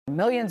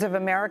Millions of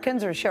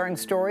Americans are sharing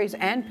stories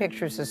and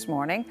pictures this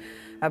morning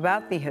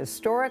about the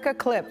historic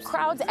eclipse.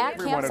 Crowds at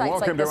campsites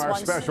welcome like this to our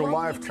one special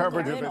live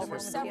coverage of over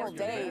several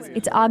days.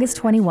 It's August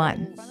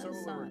 21,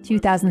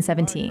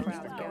 2017.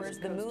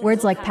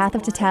 Words like path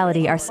of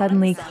totality are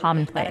suddenly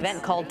commonplace. An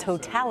event called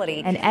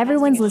Totality. And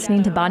everyone's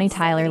listening to Bonnie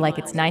Tyler like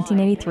it's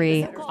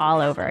 1983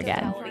 all over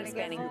again.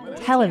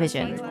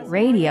 Television,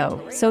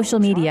 radio, social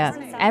media,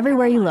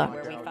 everywhere you look,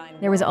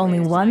 there was only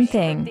one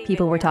thing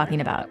people were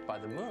talking about: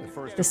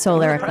 the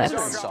solar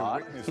eclipse.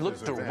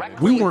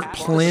 We weren't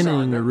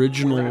planning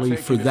originally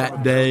for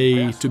that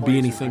day to be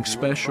anything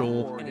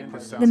special.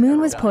 The moon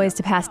was poised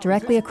to pass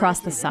directly across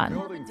the sun,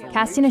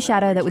 casting a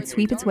shadow that would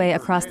sweep its way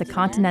across the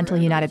continental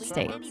United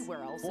States.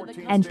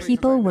 And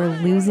people were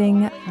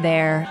losing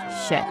their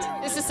shit.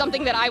 This is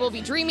something that I will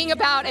be dreaming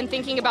about and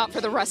thinking about for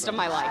the rest of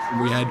my life.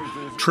 We had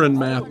trend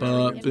map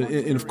up,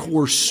 and of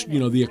course,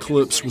 the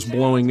eclipse was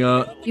blowing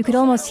up. You could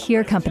almost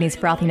hear companies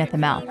frothing at the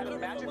mouth.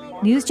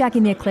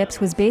 Newsjacking the eclipse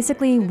was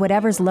basically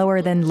whatever's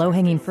lower than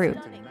low-hanging fruit.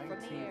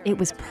 It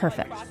was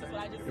perfect.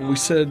 And we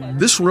said,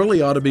 this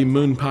really ought to be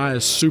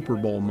MoonPie's Super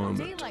Bowl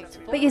moment.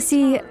 But you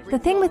see, the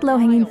thing with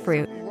low-hanging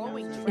fruit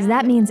is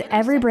that means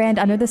every brand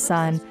under the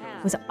sun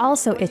was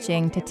also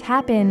itching to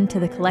tap into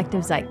the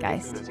collective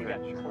zeitgeist.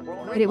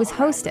 But it was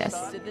Hostess,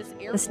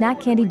 the snack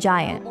candy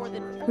giant,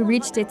 who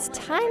reached its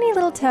tiny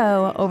little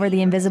toe over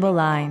the invisible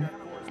line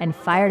and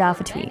fired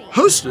off a tweet.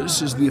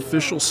 Hostess is the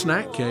official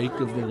snack cake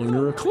of the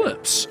lunar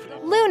eclipse.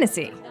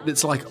 Lunacy!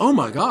 It's like, oh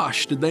my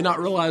gosh, did they not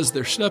realize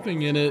they're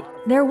stepping in it?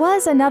 There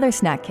was another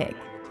snack cake.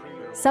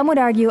 Some would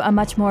argue a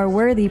much more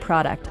worthy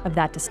product of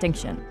that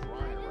distinction.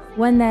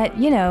 One that,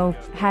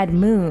 had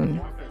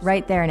moon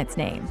right there in its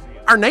name.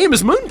 Our name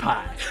is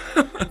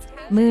MoonPie.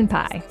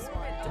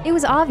 MoonPie. It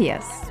was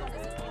obvious.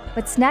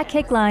 But snack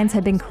cake lines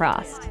had been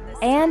crossed,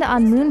 and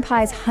on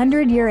MoonPie's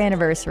 100-year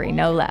anniversary,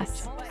 no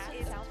less.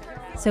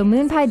 So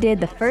MoonPie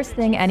did the first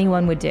thing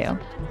anyone would do.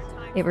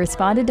 It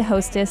responded to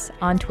Hostess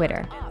on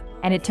Twitter,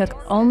 and it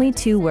took only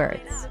 2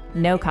 words,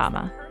 no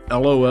comma.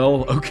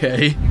 LOL,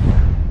 okay.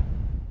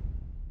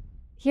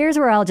 Here's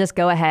where I'll just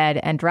go ahead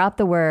and drop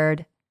the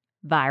word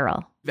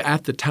viral.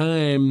 At the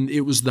time,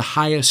 it was the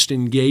highest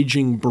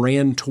engaging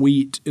brand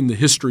tweet in the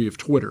history of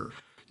Twitter.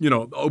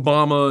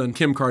 Obama and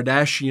Kim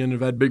Kardashian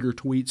have had bigger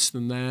tweets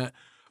than that.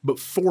 But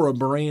for a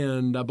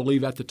brand, I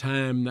believe at the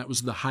time, that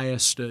was the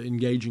highest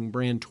engaging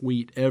brand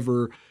tweet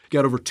ever.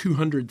 Got over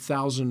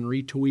 200,000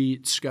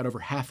 retweets, got over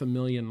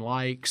 500,000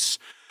 likes.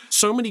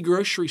 So many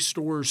grocery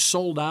stores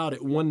sold out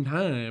at one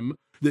time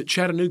that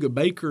Chattanooga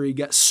Bakery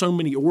got so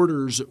many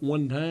orders at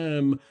one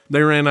time,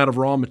 they ran out of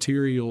raw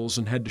materials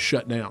and had to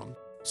shut down.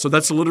 So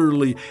that's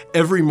literally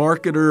every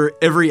marketer,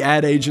 every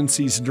ad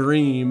agency's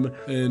dream.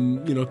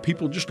 And,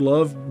 people just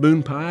love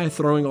MoonPie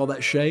throwing all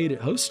that shade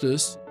at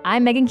Hostess.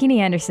 I'm Megan Keeney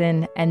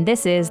Anderson, and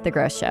this is The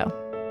Gross Show.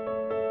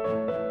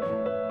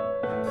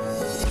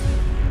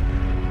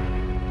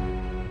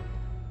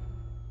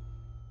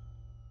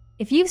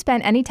 If you've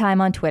spent any time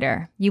on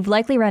Twitter, you've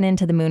likely run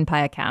into the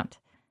MoonPie account.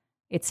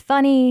 It's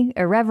funny,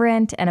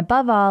 irreverent, and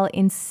above all,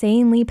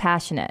 insanely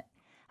passionate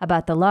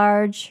about the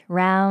large,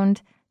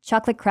 round,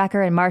 chocolate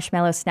cracker and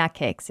marshmallow snack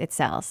cakes it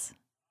sells.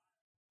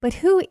 But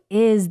who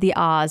is the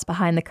Oz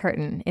behind the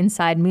curtain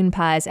inside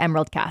MoonPie's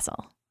Emerald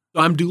Castle?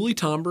 I'm Dooley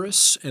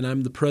Tombras, and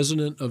I'm the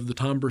president of the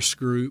Tombras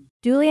Group.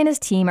 Dooley and his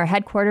team are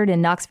headquartered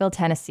in Knoxville,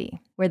 Tennessee,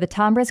 where the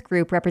Tombras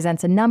Group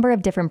represents a number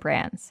of different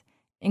brands,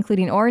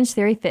 including Orange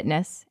Theory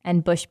Fitness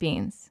and Bush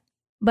Beans.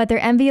 But their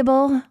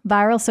enviable,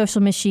 viral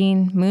social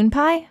machine,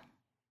 MoonPie?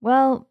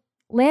 Well,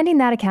 landing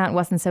that account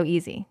wasn't so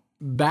easy.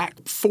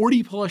 Back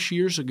 40 plus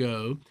years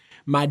ago,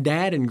 my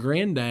dad and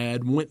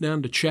granddad went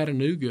down to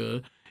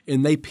Chattanooga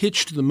and they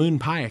pitched the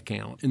MoonPie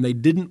account and they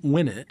didn't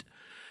win it.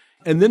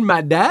 And then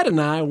my dad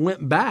and I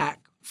went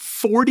back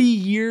 40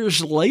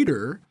 years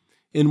later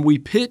and we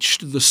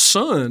pitched the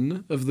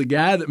son of the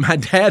guy that my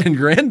dad and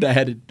granddad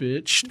had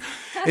pitched.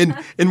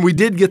 And we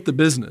did get the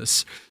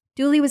business.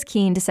 Dooley was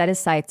keen to set his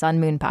sights on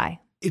MoonPie.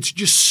 It's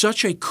just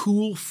such a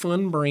cool,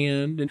 fun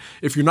brand. And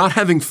if you're not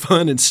having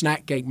fun in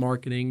snack cake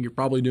marketing, you're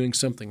probably doing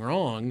something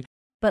wrong.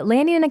 But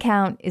landing an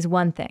account is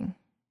one thing.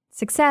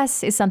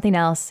 Success is something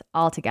else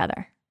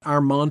altogether.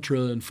 Our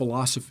mantra and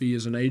philosophy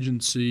as an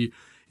agency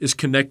is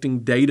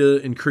connecting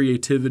data and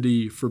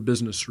creativity for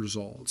business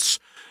results.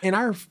 And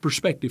our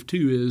perspective,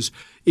 too, is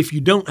if you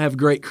don't have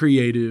great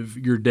creative,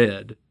 you're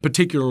dead,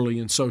 particularly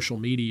in social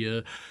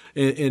media.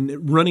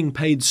 And running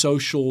paid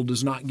social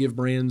does not give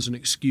brands an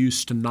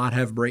excuse to not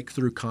have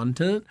breakthrough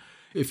content.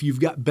 If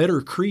you've got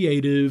better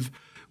creative,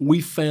 we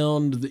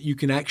found that you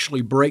can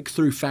actually break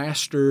through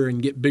faster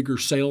and get bigger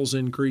sales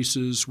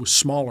increases with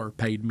smaller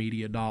paid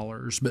media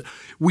dollars. But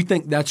we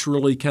think that's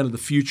really kind of the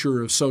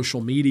future of social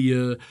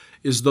media,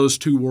 is those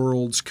two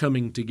worlds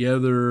coming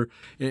together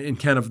and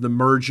kind of the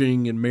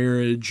merging and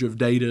marriage of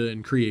data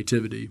and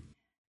creativity.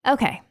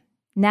 Okay,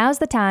 now's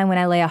the time when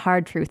I lay a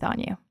hard truth on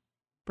you.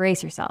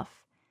 Brace yourself.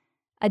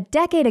 A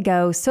decade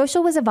ago,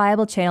 social was a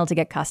viable channel to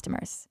get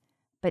customers.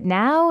 But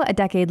now, a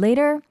decade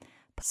later,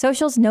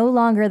 Social's no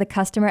longer the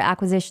customer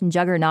acquisition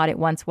juggernaut it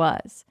once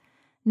was.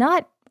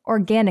 Not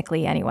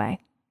organically, anyway.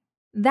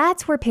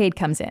 That's where paid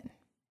comes in.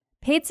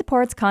 Paid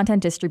supports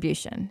content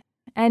distribution.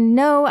 And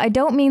no, I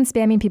don't mean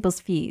spamming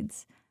people's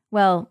feeds.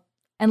 Well,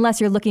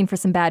 unless you're looking for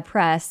some bad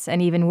press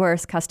and even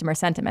worse, customer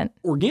sentiment.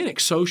 Organic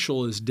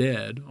social is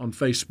dead on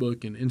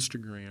Facebook and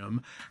Instagram.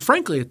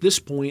 Frankly, at this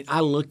point,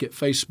 I look at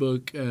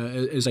Facebook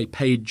as a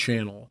paid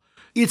channel.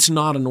 It's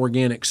not an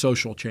organic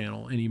social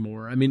channel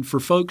anymore. I mean, for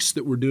folks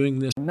that were doing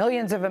this.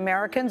 Millions of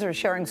Americans are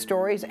sharing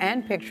stories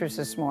and pictures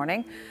this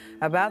morning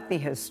about the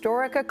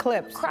historic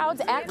eclipse.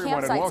 Crowds at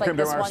campsites welcome like to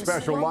this our one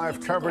special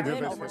live coverage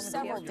of over this.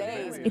 several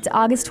days. It's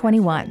August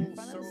 21,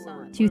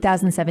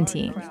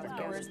 2017.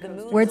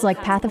 Words like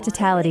path of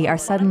totality are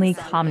suddenly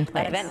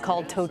commonplace. An event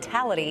called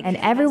Totality. And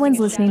everyone's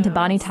listening to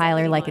Bonnie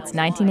Tyler like it's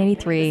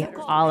 1983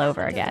 all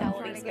over again.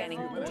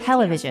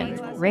 Television,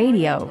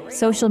 radio,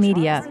 social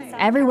media,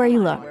 everywhere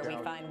you look,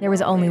 there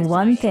was only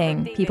one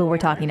thing people were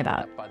talking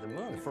about: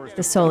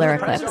 the solar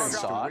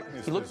eclipse.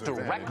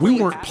 We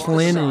weren't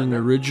planning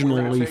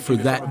originally for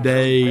that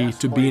day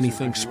to be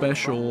anything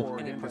special.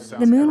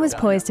 The moon was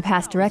poised to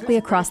pass directly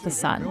across the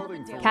sun,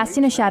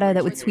 casting a shadow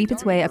that would sweep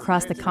its way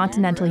across the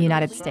continental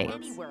United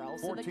States.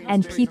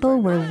 And people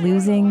were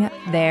losing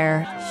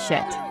their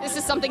shit. This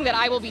is something that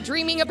I will be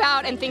dreaming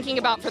about and thinking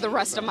about for the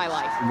rest of my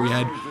life. We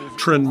had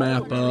trend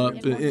map up,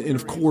 and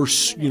of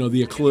course,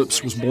 the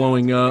eclipse was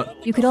blowing up.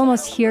 You could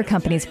almost hear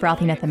companies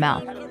frothing at the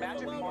mouth.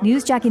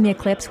 Newsjacking the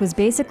eclipse was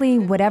basically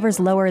whatever's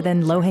lower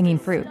than low-hanging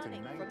fruit.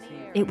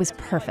 It was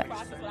perfect.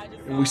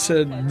 And we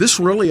said, this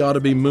really ought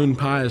to be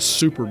MoonPie's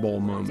Super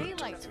Bowl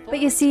moment. But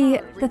you see,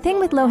 the thing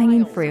with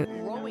low-hanging fruit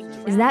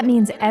is that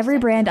means every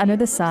brand under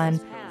the sun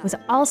was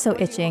also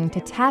itching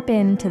to tap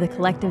into the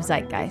collective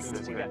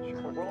zeitgeist.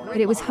 But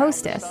it was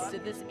Hostess,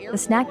 the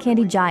snack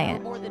candy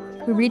giant,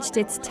 who reached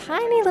its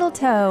tiny little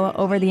toe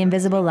over the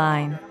invisible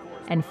line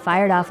and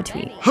fired off a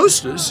tweet.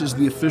 Hostess is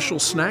the official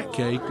snack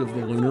cake of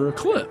the lunar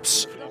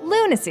eclipse.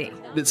 Lunacy!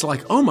 It's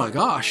like, oh my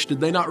gosh, did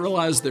they not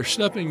realize they're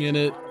stepping in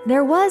it?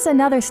 There was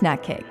another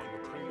snack cake.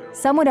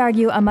 Some would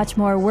argue a much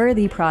more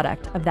worthy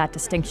product of that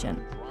distinction.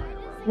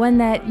 One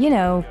that,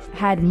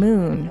 had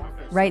moon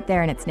right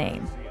there in its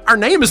name. Our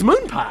name is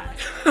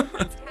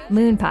MoonPie.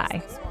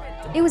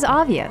 MoonPie. It was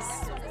obvious.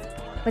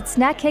 But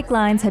snack cake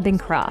lines had been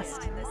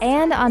crossed,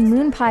 and on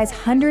MoonPie's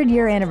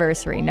 100-year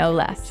anniversary, no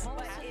less.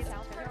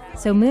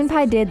 So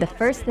MoonPie did the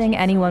first thing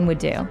anyone would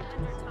do.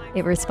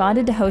 It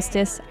responded to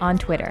Hostess on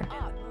Twitter,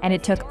 and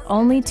it took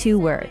only 2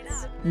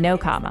 words, no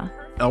comma.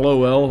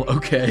 LOL,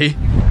 okay.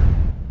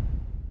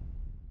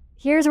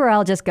 Here's where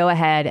I'll just go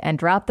ahead and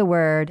drop the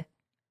word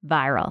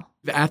viral.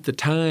 At the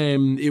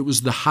time, it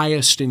was the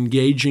highest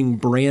engaging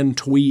brand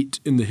tweet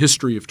in the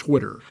history of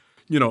Twitter.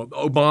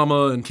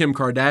 Obama and Kim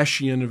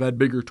Kardashian have had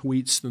bigger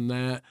tweets than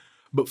that.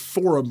 But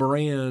for a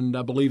brand,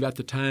 I believe at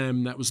the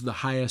time, that was the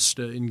highest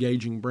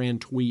engaging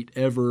brand tweet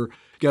ever.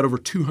 Got over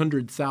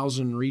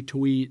 200,000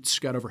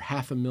 retweets, got over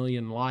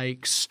 500,000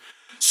 likes.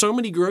 So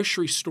many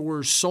grocery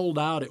stores sold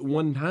out at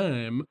one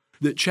time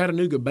that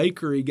Chattanooga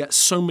Bakery got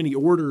so many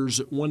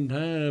orders at one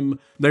time,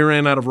 they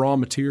ran out of raw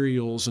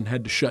materials and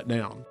had to shut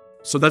down.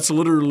 So that's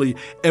literally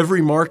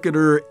every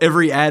marketer,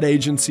 every ad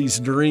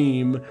agency's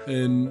dream.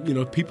 And,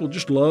 people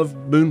just love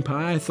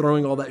MoonPie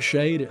throwing all that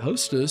shade at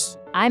Hostess.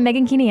 I'm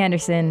Megan Keeney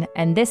Anderson,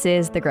 and this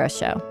is The Gross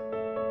Show.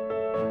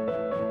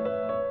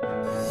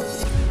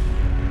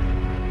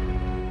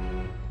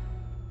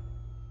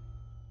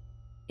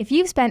 If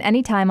you've spent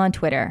any time on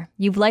Twitter,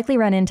 you've likely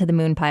run into the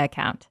MoonPie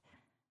account.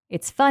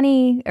 It's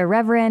funny,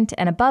 irreverent,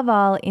 and above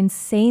all,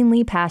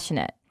 insanely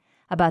passionate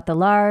about the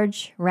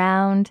large,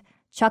 round,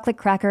 chocolate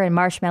cracker and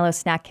marshmallow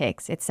snack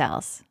cakes it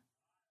sells.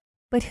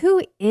 But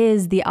who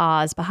is the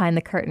Oz behind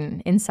the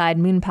curtain inside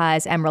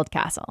MoonPie's Emerald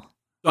Castle?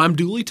 I'm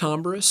Dooley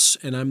Tombras,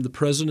 and I'm the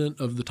president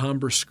of the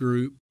Tombras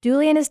Group.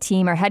 Dooley and his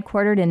team are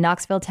headquartered in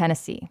Knoxville,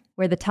 Tennessee,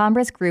 where the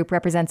Tombras Group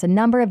represents a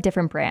number of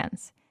different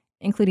brands,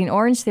 including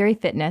Orange Theory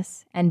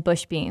Fitness and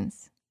Bush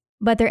Beans.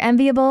 But their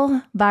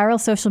enviable, viral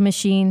social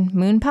machine,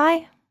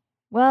 MoonPie?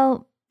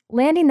 Well,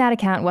 landing that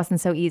account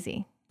wasn't so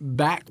easy.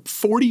 Back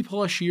 40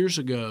 plus years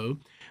ago,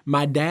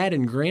 my dad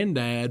and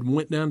granddad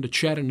went down to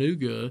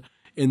Chattanooga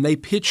and they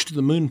pitched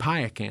the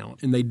MoonPie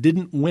account and they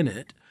didn't win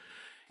it.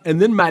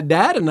 And then my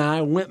dad and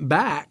I went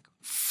back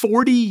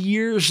 40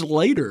 years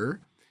later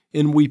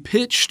and we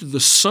pitched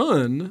the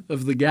son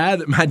of the guy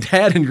that my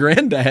dad and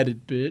granddad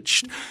had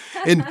pitched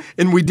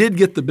and we did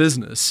get the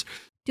business.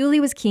 Dooley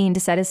was keen to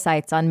set his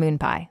sights on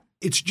MoonPie.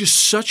 It's just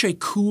such a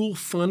cool,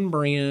 fun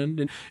brand.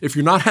 And if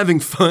you're not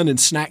having fun in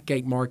snack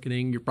cake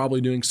marketing, you're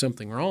probably doing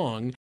something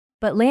wrong.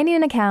 But landing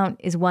an account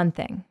is one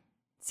thing.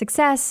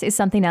 Success is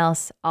something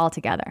else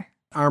altogether.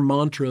 Our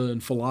mantra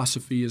and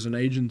philosophy as an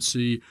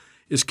agency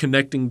is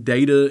connecting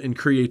data and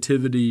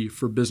creativity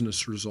for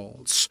business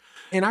results.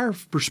 And our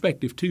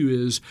perspective, too,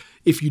 is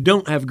if you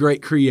don't have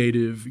great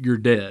creative, you're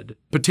dead,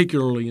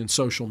 particularly in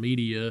social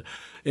media.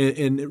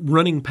 And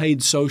running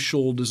paid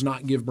social does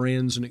not give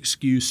brands an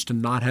excuse to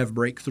not have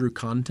breakthrough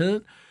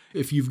content.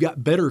 If you've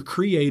got better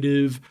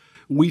creative,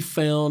 we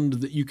found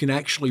that you can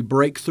actually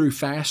break through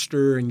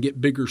faster and get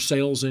bigger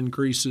sales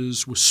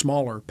increases with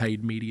smaller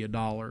paid media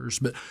dollars.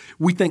 But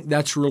we think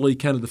that's really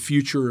kind of the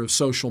future of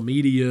social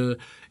media,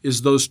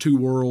 is those two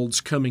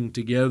worlds coming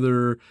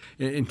together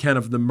and kind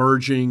of the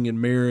merging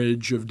and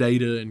marriage of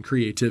data and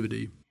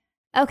creativity.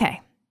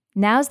 Okay,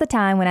 now's the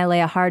time when I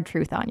lay a hard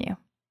truth on you.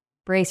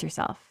 Brace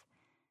yourself.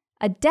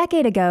 A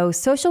decade ago,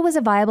 social was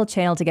a viable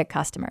channel to get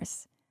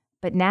customers.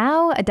 But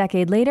now, a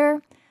decade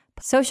later,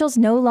 social's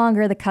no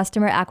longer the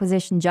customer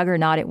acquisition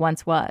juggernaut it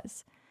once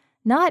was.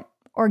 Not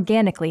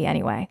organically,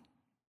 anyway.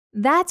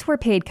 That's where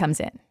paid comes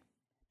in.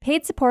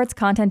 Paid supports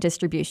content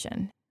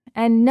distribution.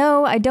 And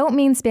no, I don't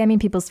mean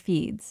spamming people's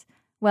feeds.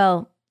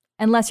 Well,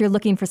 unless you're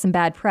looking for some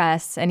bad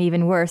press and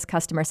even worse,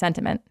 customer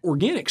sentiment.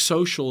 Organic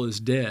social is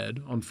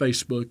dead on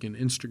Facebook and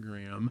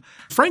Instagram.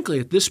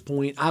 Frankly, at this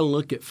point, I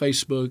look at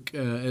Facebook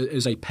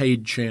as a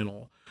paid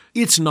channel.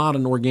 It's not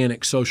an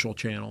organic social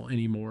channel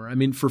anymore. I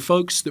mean, for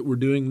folks that were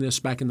doing this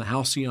back in the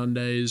halcyon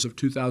days of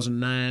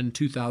 2009,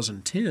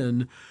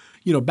 2010,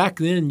 back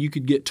then you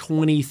could get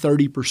 20,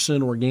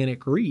 30%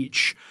 organic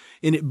reach.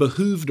 And it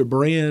behooved a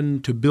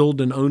brand to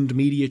build an owned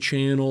media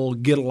channel,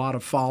 get a lot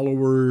of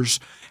followers,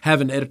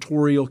 have an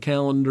editorial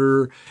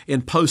calendar,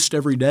 and post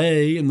every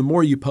day. And the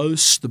more you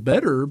post, the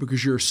better,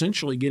 because you're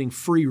essentially getting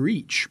free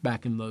reach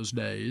back in those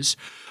days.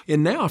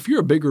 And now, if you're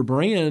a bigger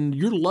brand,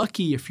 you're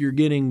lucky if you're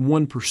getting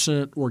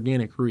 1%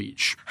 organic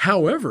reach.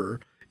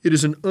 However, it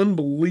is an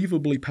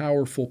unbelievably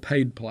powerful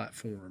paid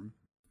platform.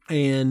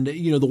 And,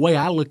 the way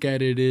I look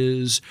at it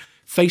is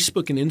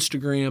Facebook and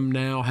Instagram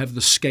now have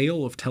the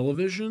scale of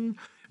television,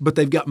 but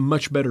they've got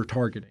much better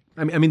targeting.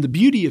 I mean, the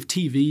beauty of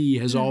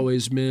TV has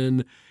always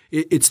been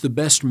it's the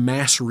best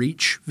mass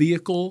reach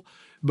vehicle,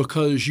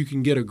 because you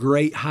can get a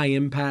great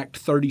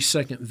high-impact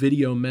 30-second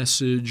video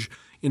message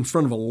in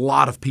front of a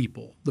lot of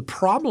people. The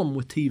problem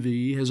with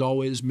TV has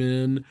always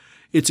been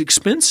it's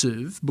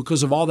expensive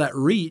because of all that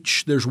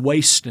reach. There's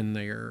waste in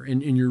there,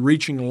 and you're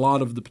reaching a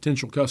lot of the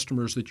potential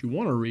customers that you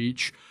want to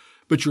reach,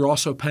 but you're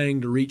also paying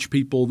to reach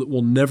people that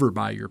will never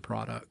buy your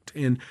product.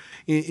 And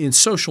in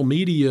social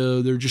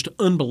media, there are just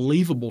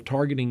unbelievable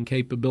targeting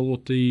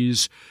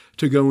capabilities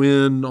to go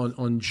in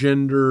on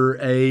gender,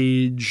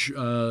 age.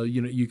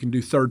 You can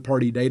do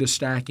third-party data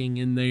stacking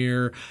in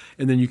there,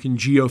 and then you can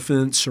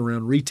geofence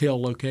around retail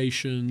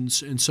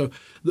locations. And so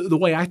the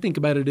way I think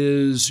about it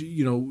is,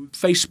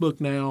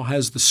 Facebook now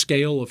has the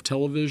scale of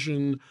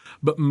television,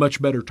 but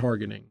much better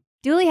targeting.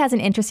 Dooley has an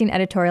interesting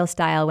editorial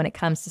style when it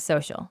comes to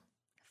social.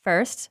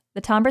 First,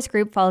 the Tombras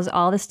group follows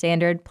all the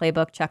standard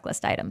playbook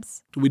checklist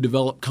items. We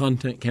develop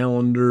content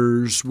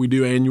calendars. We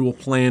do annual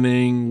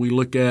planning. We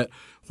look at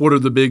what are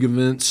the big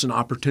events and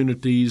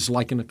opportunities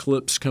like an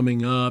Eclipse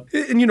coming up.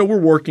 And, we're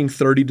working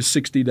 30 to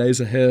 60 days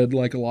ahead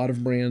like a lot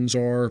of brands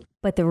are.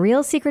 But the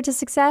real secret to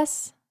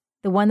success,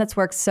 the one that's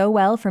worked so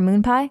well for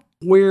MoonPie?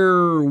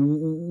 Where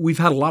we've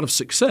had a lot of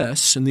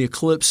success, and the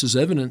Eclipse is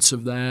evidence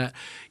of that,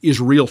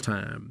 is real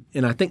time.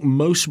 And I think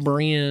most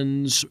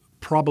brands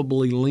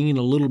probably lean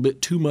a little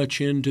bit too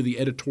much into the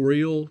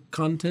editorial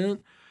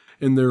content,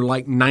 and they're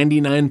like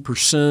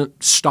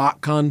 99%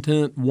 stock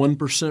content,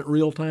 1%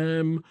 real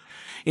time.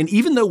 And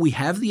even though we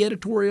have the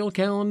editorial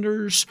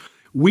calendars,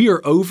 we are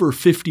over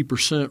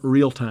 50%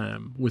 real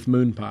time with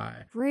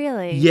MoonPie.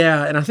 Really?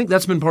 Yeah, and I think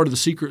that's been part of the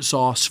secret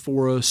sauce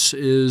for us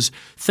is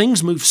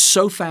things move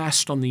so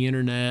fast on the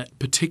internet,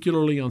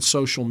 particularly on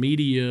social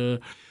media,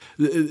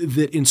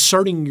 that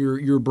inserting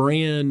your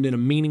brand in a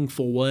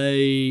meaningful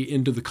way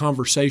into the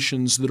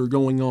conversations that are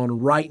going on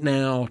right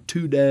now,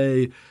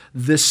 today,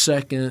 this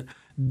second,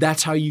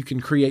 that's how you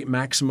can create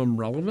maximum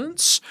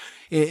relevance.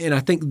 And I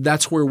think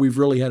that's where we've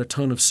really had a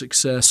ton of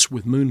success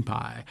with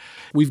MoonPie.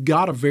 We've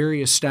got a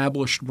very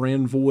established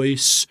brand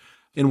voice,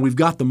 and we've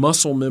got the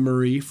muscle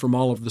memory from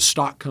all of the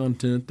stock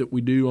content that we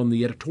do on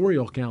the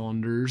editorial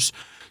calendars.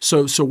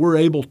 So we're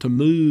able to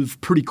move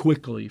pretty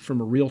quickly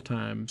from a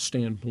real-time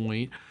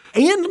standpoint.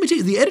 And let me tell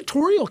you, the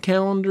editorial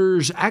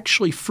calendars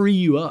actually free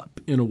you up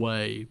in a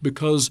way,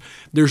 because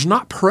there's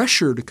not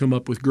pressure to come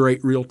up with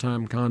great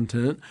real-time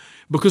content,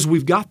 because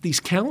we've got these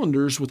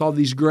calendars with all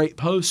these great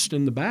posts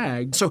in the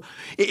bag. So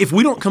if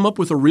we don't come up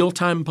with a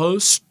real-time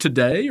post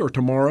today or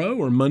tomorrow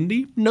or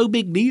Monday, no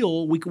big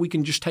deal. We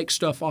can just take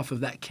stuff off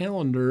of that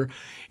calendar,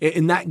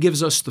 and that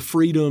gives us the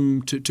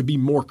freedom to be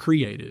more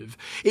creative.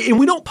 And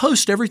we don't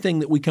post everything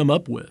that we come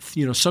up with.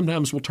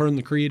 Sometimes we'll turn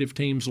the creative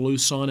teams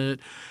loose on it,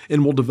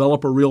 and we'll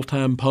develop a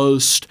real-time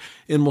post,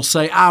 and we'll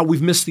say,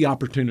 we've missed the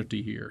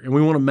opportunity here, and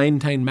we want to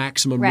maintain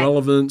maximum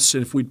relevance.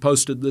 And if we'd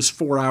posted this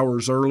 4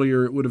 hours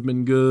earlier, it would have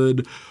been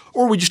good.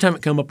 Or we just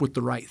haven't come up with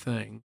the right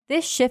thing.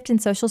 This shift in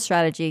social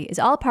strategy is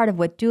all part of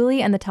what Dooley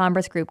and the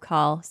Tombras group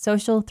call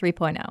Social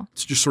 3.0.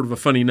 It's just sort of a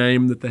funny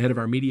name that the head of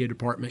our media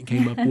department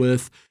came up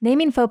with.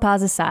 Naming faux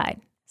pas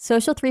aside,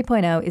 Social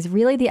 3.0 is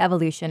really the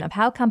evolution of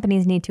how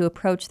companies need to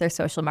approach their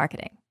social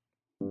marketing.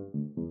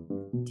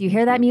 Do you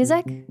hear that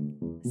music?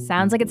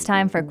 Sounds like it's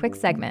time for a quick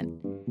segment.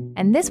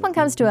 And this one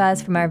comes to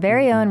us from our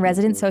very own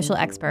resident social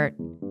expert,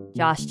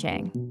 Josh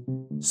Chang.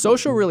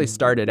 Social really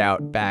started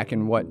out back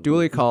in what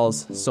Dooley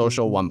calls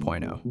social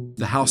 1.0.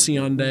 The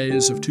halcyon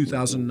days of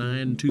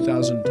 2009,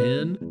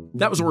 2010,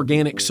 that was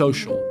organic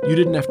social. You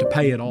didn't have to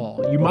pay at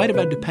all. You might have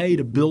had to pay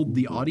to build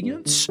the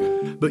audience,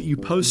 but you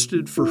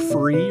posted for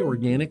free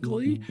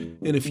organically,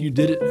 and if you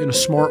did it in a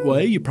smart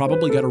way, you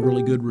probably got a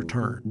really good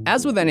return.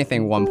 As with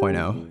anything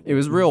 1.0, it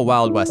was real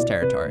Wild West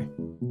territory.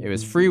 It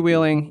was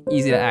freewheeling,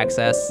 easy to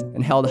access,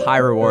 and held high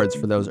rewards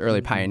for those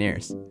early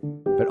pioneers.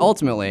 But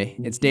ultimately,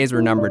 its days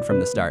were numbered from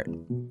the start.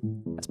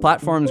 As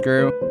platforms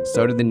grew,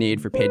 so did the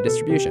need for paid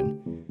distribution.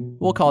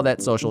 We'll call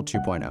that social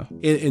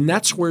 2.0. And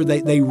that's where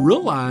they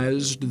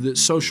realized that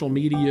social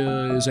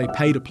media is a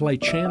pay-to-play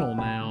channel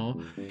now,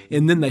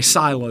 and then they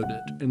siloed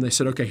it. And they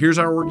said, okay, here's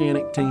our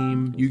organic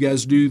team. You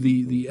guys do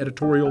the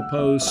editorial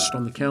post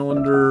on the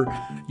calendar.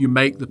 You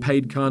make the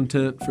paid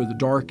content for the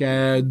dark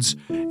ads.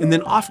 And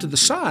then off to the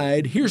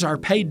side, here's our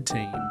paid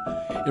team.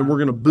 And we're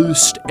going to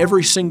boost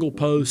every single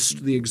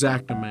post the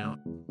exact amount.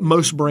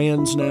 Most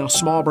brands now,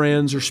 small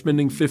brands, are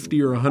spending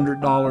 $50 or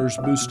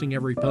 $100 boosting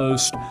every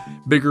post.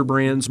 Bigger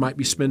brands might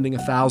be spending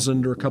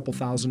 $1,000 or a couple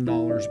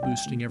 $1,000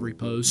 boosting every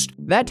post.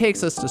 That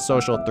takes us to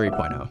social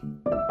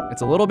 3.0.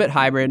 It's a little bit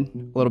hybrid,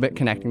 a little bit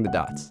connecting the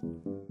dots.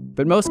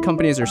 But most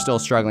companies are still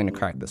struggling to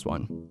crack this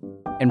one.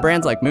 And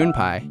brands like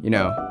MoonPie,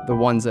 the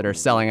ones that are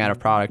selling out of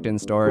product in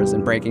stores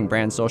and breaking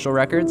brand social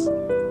records,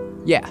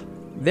 yeah,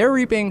 they're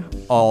reaping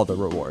all the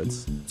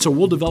rewards. So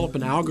we'll develop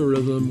an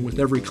algorithm with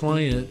every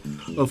client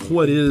of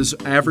what is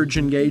average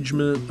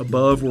engagement,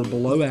 above or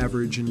below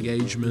average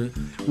engagement.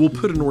 We'll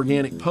put an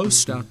organic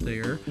post out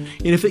there,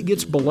 and if it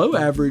gets below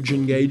average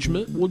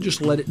engagement, we'll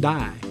just let it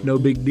die. No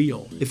big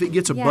deal. If it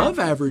gets above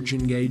average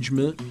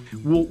engagement,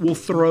 we'll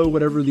throw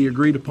whatever the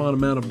agreed upon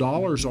amount of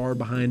dollars are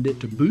behind it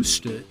to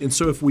boost it. And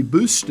so if we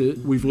boost it,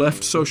 we've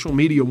left social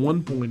media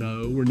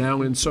 1.0, we're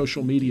now in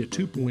social media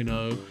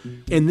 2.0.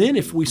 And then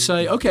if we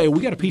say, okay, we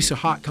got a piece of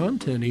hot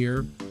content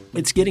here,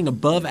 it's getting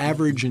above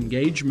average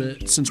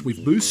engagement since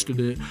we've boosted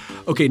it.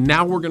 Okay,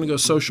 now we're going to go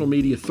social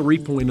media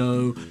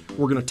 3.0.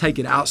 We're going to take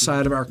it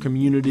outside of our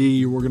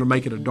community. We're going to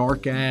make it a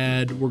dark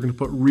ad. We're going to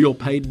put real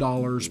paid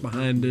dollars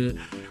behind it.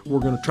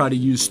 We're going to try to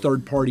use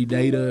third-party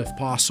data if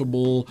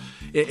possible,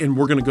 and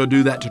we're going to go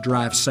do that to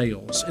drive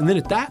sales. And then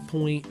at that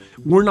point,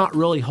 we're not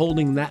really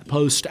holding that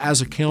post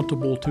as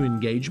accountable to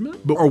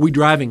engagement, but are we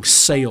driving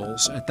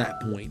sales at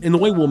that point? And the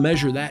way we'll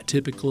measure that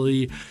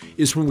typically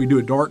is when we do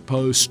a dark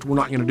post, we're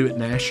not going to do it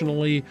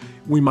nationally.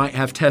 We might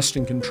have test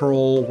and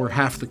control where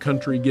half the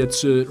country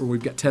gets it, or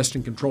we've got test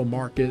and control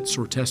markets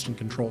or test and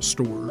control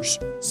stores.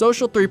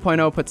 Social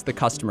 3.0 puts the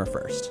customer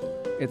first.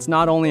 It's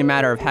not only a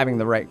matter of having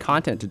the right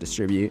content to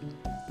distribute,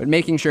 but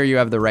making sure you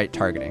have the right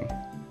targeting.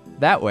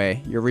 That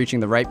way, you're reaching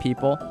the right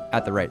people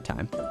at the right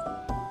time.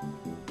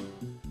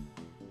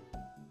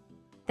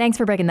 Thanks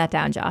for breaking that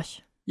down,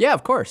 Josh. Yeah,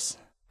 of course.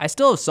 I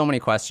still have so many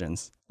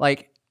questions.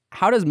 Like,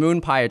 how does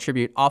MoonPie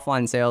attribute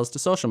offline sales to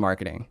social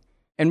marketing?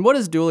 And what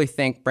does Dooley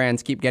think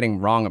brands keep getting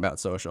wrong about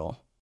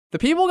social? The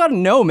people gotta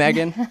know,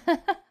 Megan.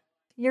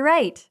 You're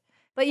right.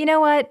 But you know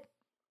what?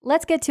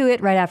 Let's get to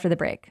it right after the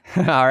break.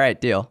 All right,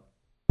 deal.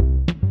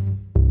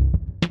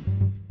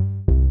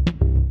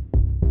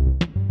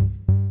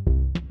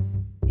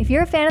 If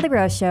you're a fan of The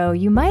Gross Show,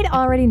 you might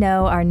already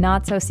know our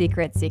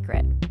not-so-secret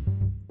secret.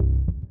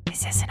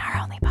 This isn't our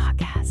only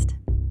podcast.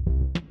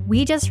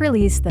 We just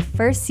released the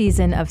first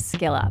season of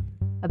Skill Up,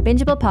 a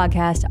bingeable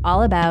podcast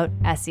all about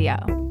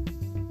SEO.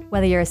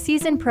 Whether you're a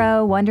seasoned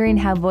pro wondering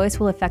how voice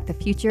will affect the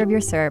future of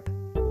your SERP,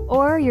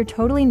 or you're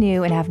totally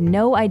new and have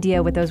no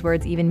idea what those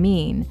words even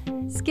mean,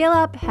 Skill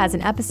Up has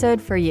an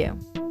episode for you.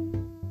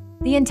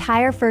 The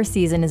entire first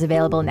season is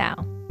available now,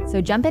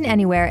 so jump in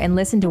anywhere and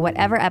listen to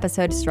whatever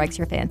episode strikes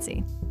your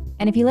fancy.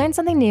 And if you learn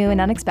something new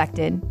and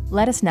unexpected,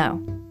 let us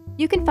know.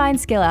 You can find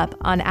Skill Up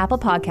on Apple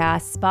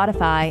Podcasts,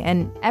 Spotify,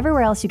 and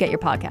everywhere else you get your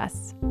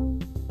podcasts.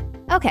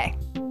 Okay,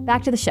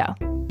 back to the show.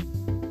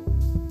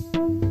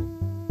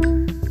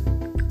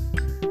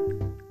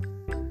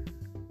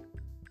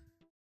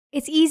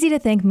 It's easy to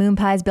think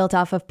MoonPie's built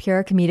off of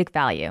pure comedic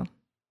value.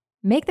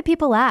 Make the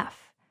people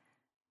laugh.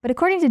 But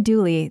according to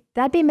Dooley,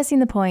 that'd be missing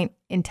the point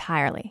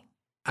entirely.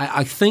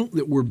 I think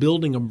that we're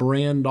building a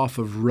brand off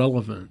of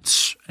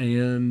relevance,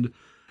 and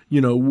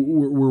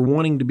we're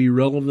wanting to be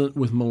relevant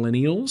with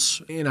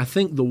millennials. And I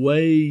think the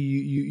way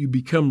you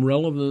become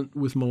relevant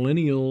with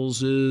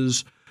millennials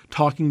is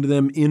talking to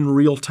them in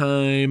real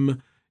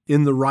time,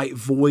 in the right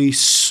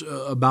voice,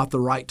 about the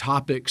right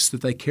topics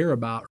that they care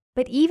about.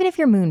 But even if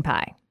you're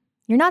MoonPie,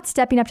 you're not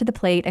stepping up to the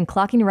plate and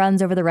clocking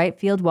runs over the right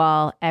field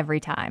wall every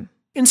time.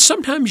 And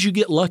sometimes you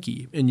get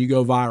lucky and you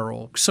go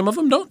viral. Some of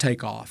them don't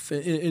take off.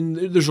 And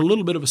there's a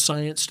little bit of a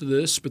science to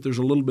this, but there's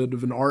a little bit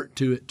of an art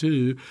to it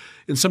too.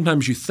 And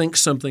sometimes you think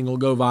something will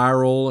go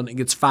viral and it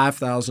gets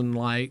 5,000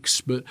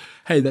 likes, but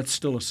hey, that's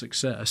still a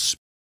success.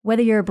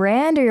 Whether you're a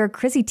brand or you're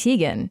Chrissy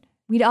Teigen,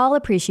 we'd all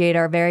appreciate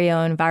our very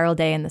own viral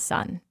day in the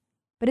sun.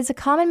 But it's a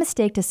common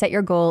mistake to set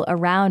your goal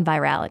around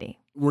virality.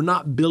 We're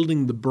not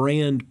building the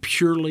brand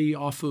purely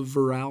off of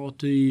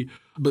virality,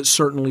 but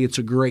certainly it's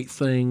a great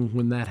thing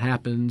when that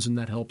happens, and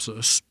that helps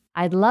us.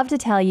 I'd love to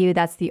tell you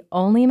that's the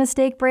only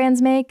mistake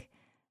brands make,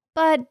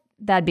 but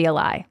that'd be a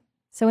lie.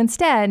 So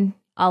instead,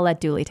 I'll let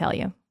Dooley tell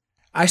you.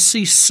 I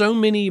see so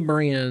many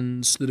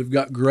brands that have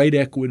got great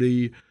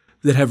equity,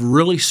 that have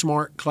really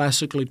smart,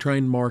 classically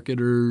trained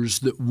marketers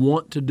that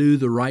want to do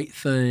the right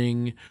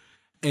thing,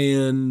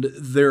 and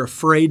they're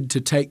afraid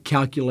to take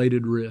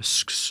calculated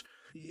risks.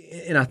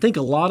 And I think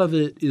a lot of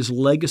it is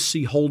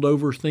legacy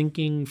holdover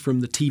thinking from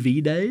the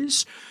TV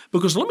days.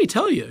 Because let me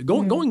tell you,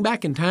 going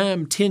back in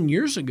time 10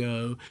 years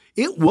ago,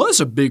 it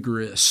was a big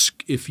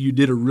risk if you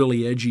did a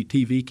really edgy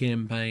TV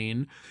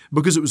campaign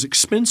because it was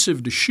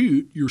expensive to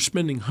shoot. You're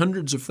spending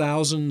hundreds of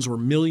thousands or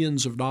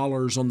millions of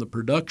dollars on the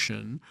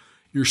production.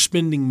 You're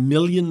spending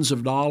millions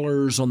of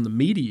dollars on the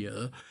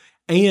media,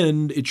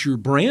 and it's your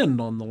brand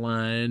on the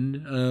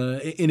line.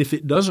 And if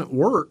it doesn't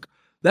work,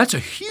 that's a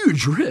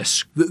huge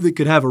risk that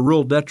could have a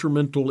real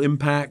detrimental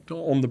impact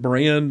on the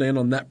brand and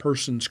on that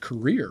person's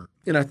career.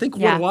 And I think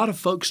what a lot of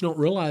folks don't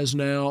realize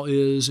now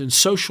is in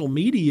social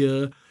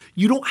media,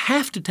 you don't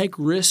have to take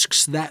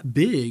risks that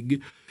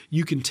big.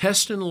 You can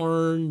test and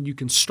learn, you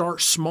can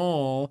start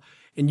small,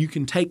 and you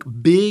can take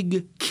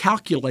big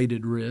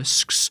calculated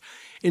risks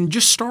and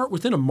just start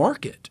within a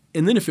market.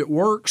 And then if it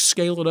works,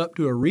 scale it up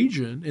to a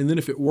region. And then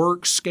if it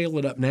works, scale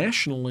it up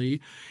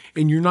nationally.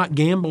 And you're not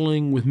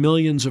gambling with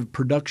millions of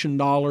production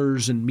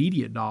dollars and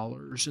media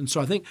dollars. And so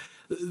I think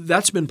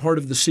that's been part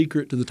of the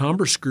secret to the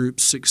Tombras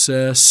Group's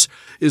success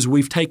is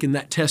we've taken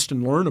that test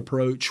and learn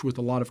approach with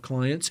a lot of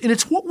clients. And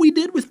it's what we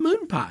did with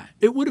MoonPie.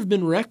 It would have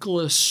been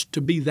reckless to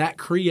be that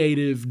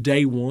creative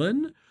day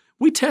one.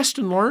 We test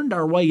and learned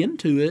our way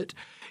into it.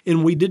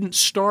 And we didn't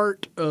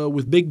start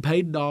with big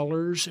paid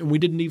dollars, and we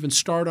didn't even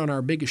start on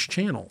our biggest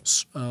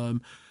channels.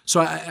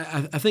 So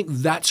I think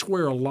that's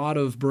where a lot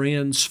of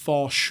brands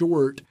fall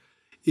short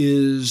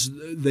is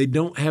they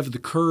don't have the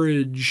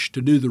courage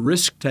to do the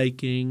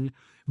risk-taking.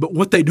 But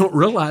what they don't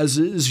realize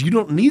is you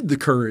don't need the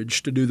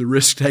courage to do the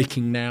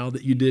risk-taking now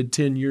that you did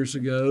 10 years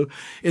ago.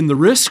 And the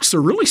risks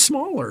are really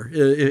smaller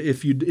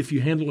if you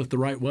handle it the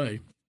right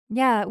way.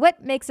 Yeah.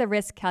 What makes a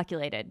risk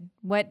calculated?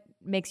 What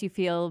makes you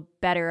feel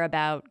better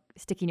about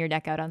sticking your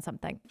neck out on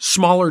something?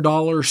 Smaller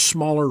dollars,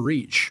 smaller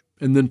reach,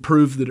 and then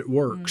prove that it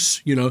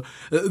works. You know,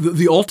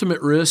 the ultimate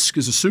risk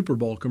is a Super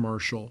Bowl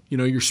commercial. You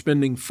know, you're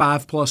spending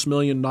 $5+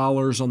 million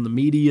on the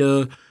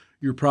media.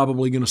 You're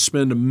probably going to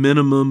spend a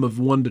minimum of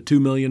 $1 to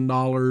 $2 million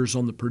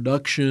on the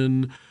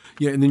production.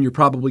 Yeah, and then you're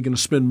probably going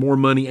to spend more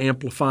money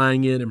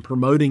amplifying it and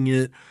promoting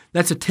it.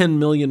 That's a $10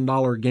 million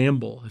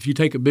gamble. If you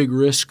take a big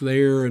risk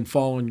there and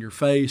fall on your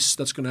face,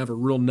 that's going to have a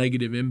real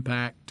negative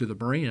impact to the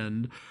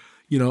brand.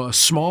 You know, a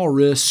small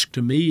risk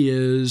to me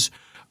is,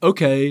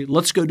 okay,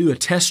 let's go do a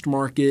test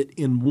market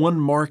in one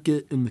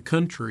market in the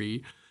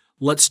country.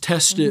 Let's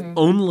test it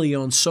only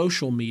on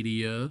social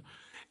media,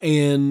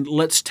 and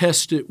let's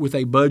test it with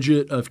a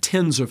budget of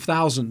tens of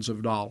thousands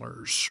of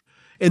dollars.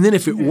 And then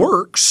if it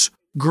works,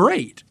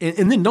 great.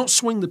 And then don't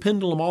swing the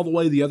pendulum all the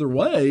way the other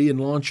way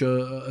and launch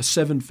a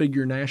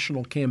seven-figure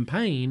national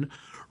campaign.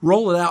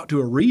 Roll it out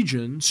to a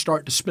region,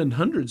 start to spend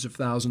hundreds of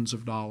thousands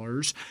of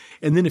dollars,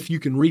 and then if you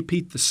can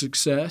repeat the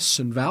success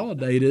and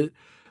validate it,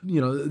 you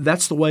know,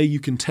 that's the way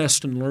you can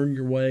test and learn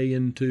your way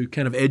into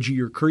kind of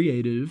edgy or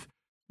creative.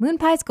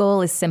 MoonPie's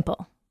goal is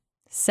simple.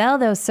 Sell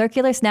those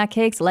circular snack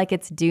cakes like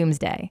it's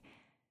doomsday.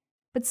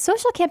 But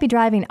social can't be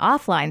driving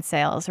offline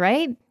sales,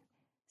 right?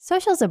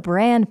 Social's a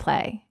brand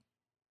play.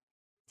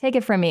 Take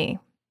it from me.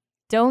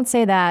 Don't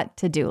say that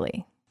to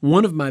Dooley.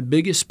 One of my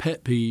biggest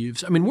pet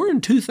peeves, I mean, we're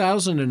in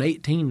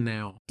 2018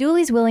 now.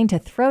 Dooley's willing to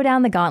throw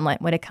down the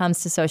gauntlet when it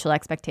comes to social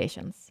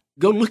expectations.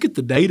 Go look at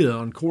the data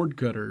on cord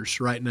cutters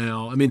right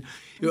now. I mean,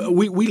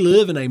 we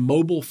live in a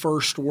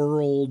mobile-first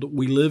world.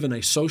 We live in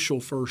a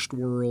social-first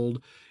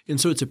world. And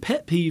so it's a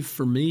pet peeve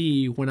for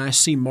me when I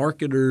see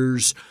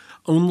marketers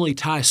only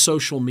tie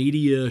social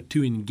media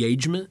to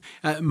engagement.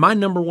 My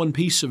number one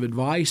piece of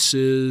advice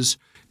is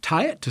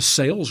tie it to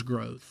sales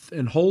growth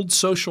and hold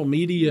social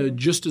media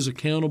just as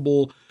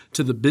accountable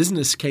to the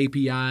business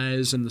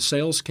KPIs and the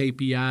sales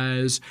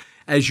KPIs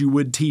as you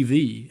would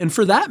TV. And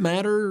for that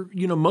matter,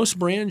 you know, most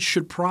brands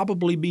should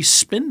probably be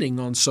spending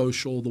on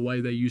social the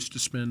way they used to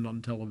spend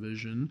on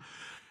television.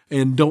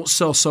 And don't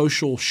sell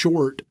social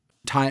short,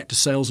 tie it to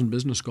sales and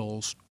business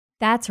goals.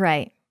 That's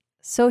right.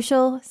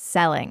 Social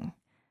selling.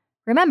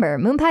 Remember,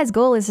 MoonPie's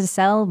goal is to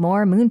sell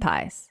more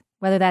MoonPies,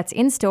 whether that's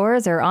in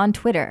stores or on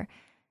Twitter.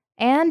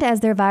 And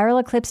as their viral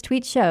Eclipse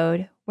tweet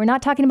showed, we're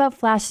not talking about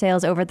flash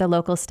sales over at the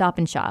local Stop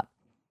and Shop.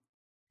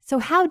 So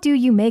how do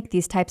you make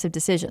these types of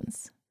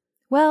decisions?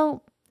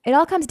 Well, it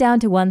all comes down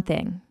to one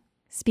thing: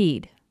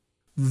 speed.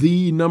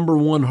 The number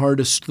one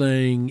hardest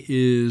thing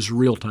is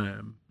real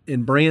time.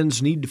 And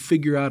brands need to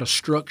figure out a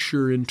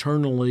structure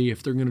internally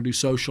if they're going to do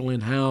social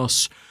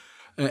in-house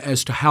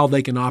as to how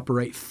they can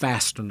operate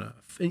fast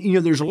enough. And, you know,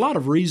 there's a lot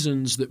of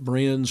reasons that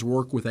brands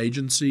work with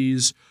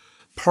agencies.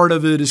 Part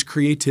of it is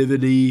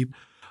creativity.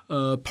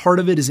 Part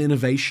of it is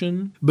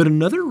innovation. But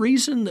another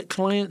reason that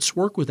clients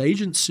work with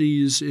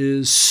agencies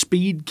is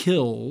speed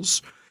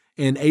kills,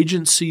 and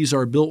agencies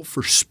are built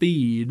for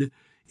speed.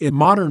 And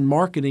modern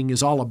marketing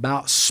is all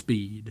about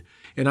speed.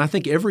 And I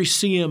think every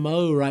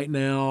CMO right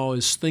now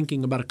is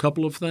thinking about a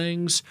couple of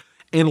things.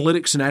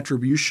 Analytics and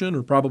attribution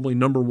are probably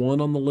number one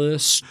on the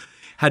list.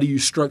 How do you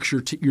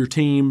structure your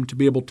team to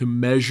be able to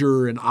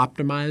measure and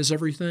optimize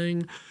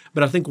everything?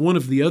 But I think one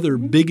of the other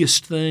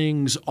biggest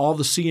things all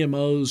the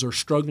CMOs are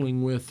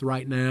struggling with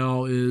right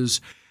now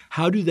is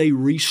how do they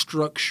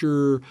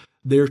restructure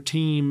their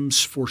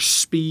teams for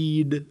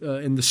speed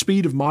and the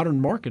speed of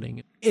modern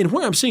marketing. And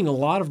where I'm seeing a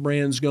lot of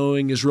brands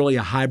going is really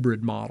a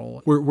hybrid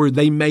model where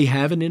they may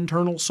have an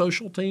internal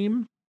social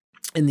team,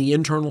 and the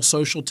internal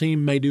social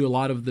team may do a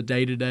lot of the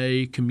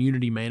day-to-day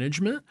community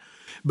management,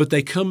 but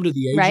they come to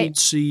the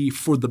agency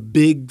for the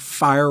big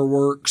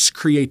fireworks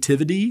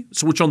creativity,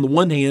 so which on the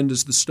one hand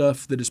is the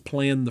stuff that is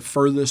planned the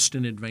furthest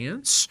in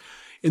advance.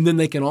 And then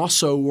they can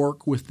also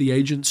work with the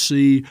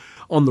agency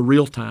on the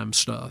real-time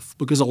stuff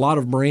because a lot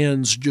of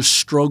brands just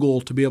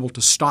struggle to be able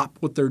to stop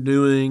what they're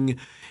doing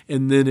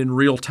and then in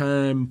real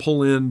time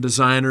pull in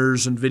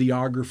designers and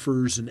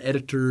videographers and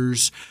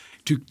editors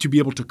to be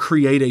able to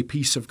create a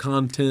piece of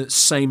content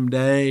same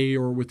day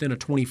or within a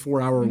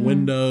 24-hour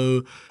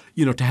window,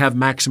 to have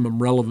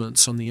maximum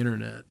relevance on the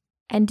internet.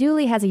 And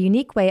Dooley has a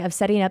unique way of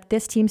setting up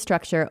this team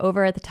structure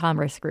over at the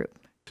Tombras Group.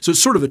 So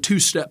it's sort of a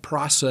two-step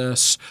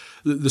process.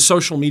 The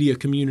social media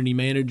community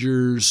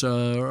managers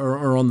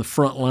are on the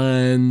front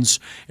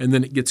lines, and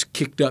then it gets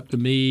kicked up to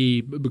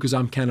me because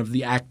I'm kind of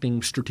the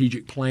acting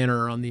strategic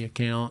planner on the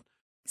account.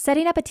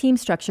 Setting up a team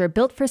structure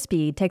built for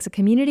speed takes a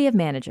community of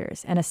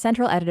managers and a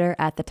central editor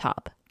at the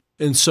top.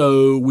 And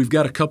so we've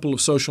got a couple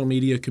of social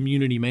media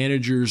community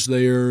managers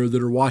there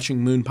that are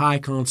watching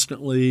MoonPie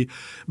constantly,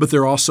 but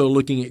they're also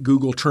looking at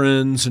Google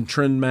Trends and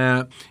Trend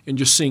Map and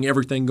just seeing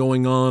everything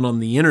going on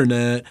the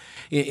internet.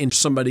 And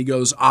somebody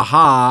goes,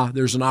 aha,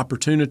 there's an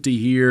opportunity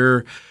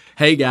here.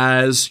 Hey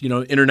guys,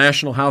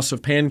 International House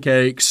of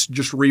Pancakes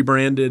just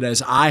rebranded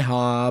as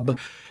IHOB,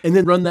 and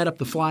then run that up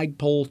the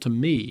flagpole to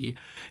me.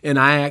 And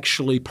I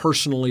actually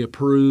personally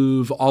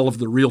approve all of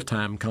the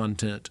real-time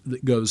content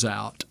that goes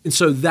out. And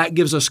so that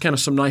gives us kind of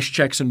some nice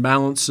checks and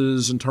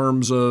balances in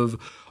terms of,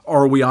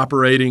 are we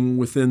operating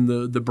within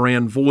the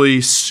brand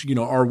voice?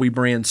 Are we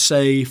brand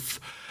safe?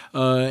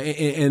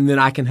 And then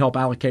I can help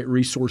allocate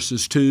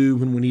resources too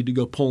when we need to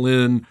go pull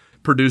in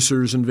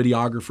producers and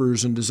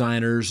videographers and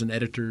designers and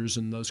editors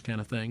and those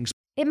kind of things.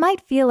 It might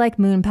feel like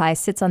MoonPie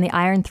sits on the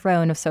iron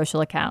throne of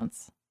social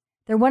accounts.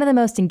 They're one of the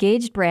most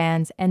engaged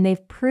brands, and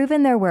they've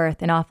proven their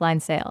worth in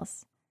offline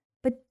sales.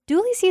 But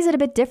Dooley sees it a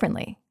bit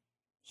differently.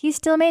 He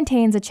still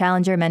maintains a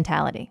challenger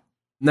mentality.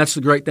 And that's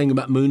the great thing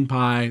about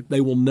MoonPie.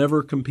 They will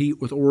never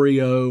compete with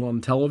Oreo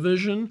on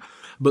television,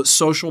 but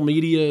social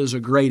media is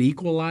a great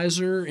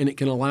equalizer, and it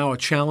can allow a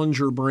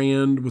challenger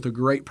brand with a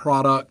great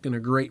product and a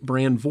great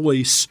brand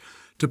voice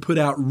to put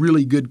out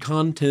really good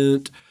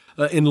content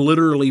and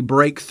literally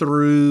break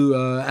through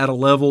at a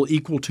level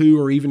equal to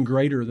or even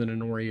greater than an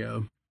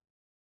Oreo.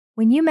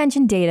 When you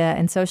mention data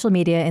and social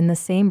media in the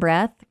same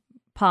breath,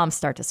 palms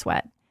start to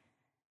sweat.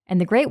 And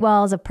the great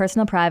walls of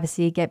personal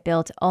privacy get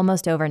built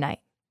almost overnight.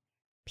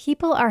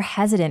 People are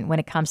hesitant when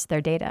it comes to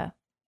their data,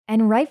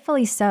 and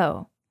rightfully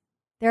so.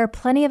 There are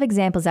plenty of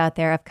examples out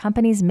there of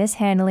companies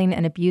mishandling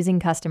and abusing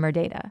customer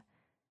data.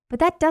 But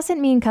that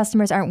doesn't mean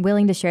customers aren't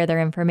willing to share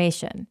their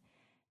information.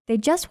 They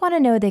just want to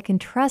know they can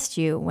trust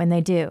you when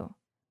they do.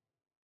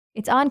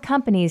 It's on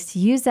companies to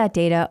use that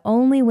data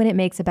only when it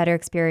makes a better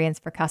experience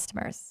for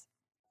customers.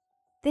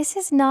 This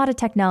is not a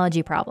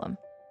technology problem.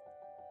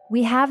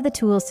 We have the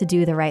tools to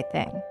do the right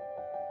thing.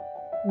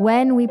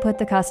 When we put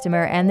the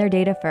customer and their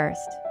data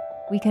first,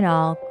 we can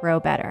all grow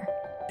better.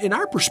 And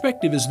our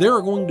perspective is there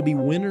are going to be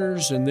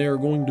winners and there are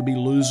going to be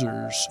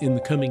losers in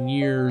the coming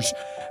years.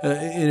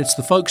 And it's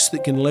the folks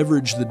that can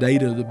leverage the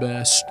data the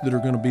best that are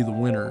going to be the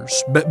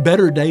winners. But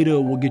better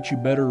data will get you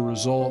better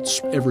results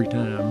every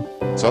time.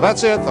 So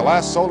that's it, the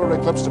last solar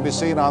eclipse to be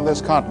seen on this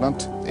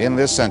continent in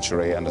this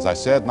century. And as I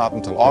said, not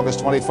until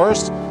August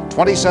 21st,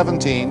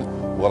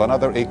 2017, will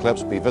another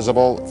eclipse be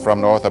visible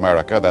from North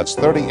America. That's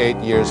 38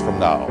 years from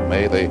now.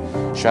 May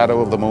the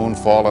shadow of the moon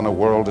fall on a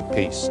world at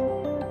peace.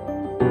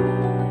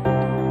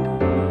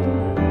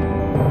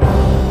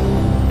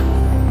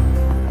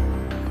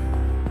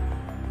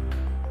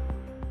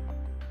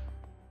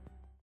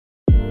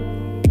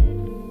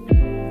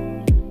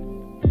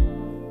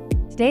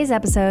 Today's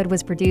episode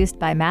was produced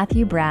by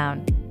Matthew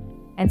Brown.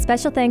 And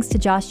special thanks to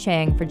Josh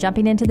Chang for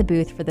jumping into the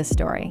booth for this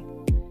story.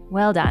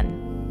 Well done.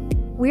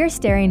 We're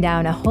staring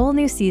down a whole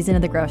new season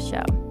of The Growth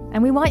Show,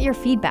 and we want your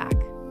feedback.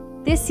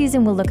 This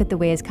season will look at the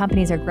ways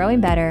companies are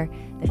growing better,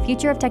 the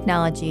future of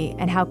technology,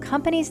 and how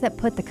companies that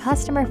put the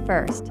customer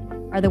first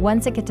are the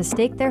ones that get to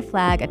stake their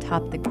flag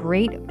atop the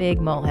great big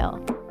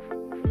molehill.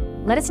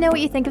 Let us know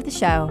what you think of the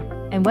show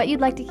and what you'd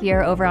like to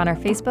hear over on our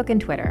Facebook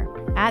and Twitter,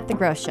 @The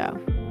Growth Show.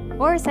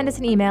 Or send us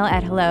an email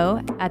at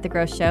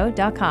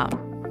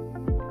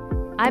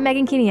hello@thegrowthshow.com. I'm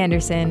Megan Keeney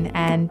Anderson,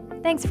 and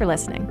thanks for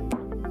listening.